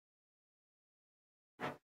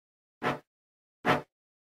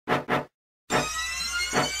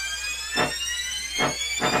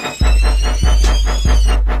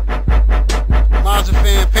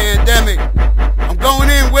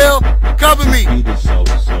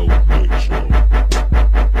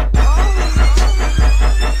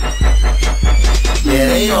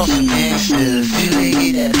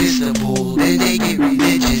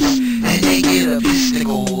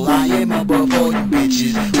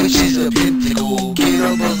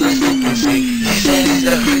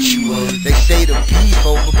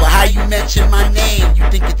why you mention my name? You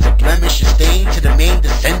think it's a blemish or stain to the main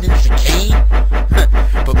descendants of Cain?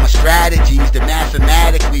 But my strategies to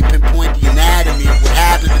mathematically pinpoint the anatomy of what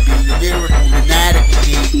happens to be a lyrical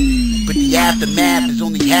inadequacy. But the aftermath is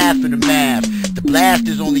only half of the math. The blast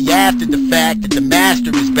is only after the fact that the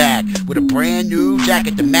master is back with a brand new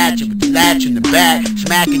jacket to match it with the latch in the back,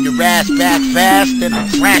 smacking your ass back fast, then I'm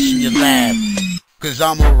crashing your lab. Cause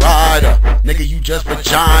I'm a rider, nigga, you just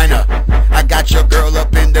vagina. I got your girl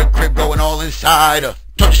up in the crib going all inside her.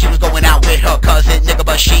 Told her she was going out with her cousin, nigga,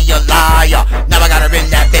 but she a liar. Now I got her in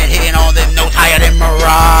that bed hitting all them notes higher than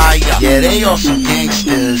Mariah. Yeah, they all some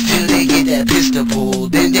gangsters till they get that pistol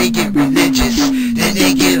pulled. Then they get religious, then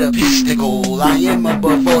they get a pisticle. I am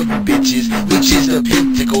above all you bitches, which is the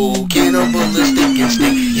pentacle. Cannibalistic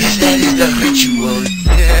instinct, yes, that is the ritual.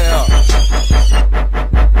 Yeah.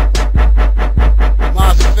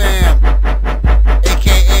 Mazzafam,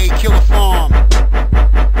 aka Killa Pharm,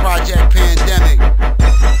 Project Pandemic.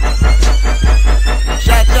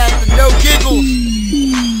 Shouts out to No Giggles.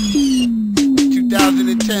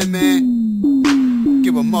 2010, man.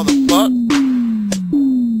 Give a motherfuck.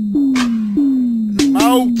 And I'm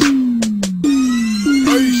out.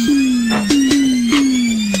 Peace.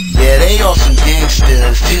 Yeah, they all some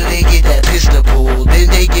gangsters till they get that pistol pulled. Then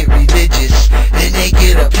they get religious, then they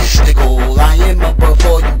get a pisticle. I am above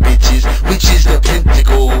all you bitches, which is the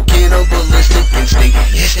pentacle. Cannibalistic instinct,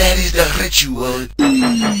 yes, that is the ritual.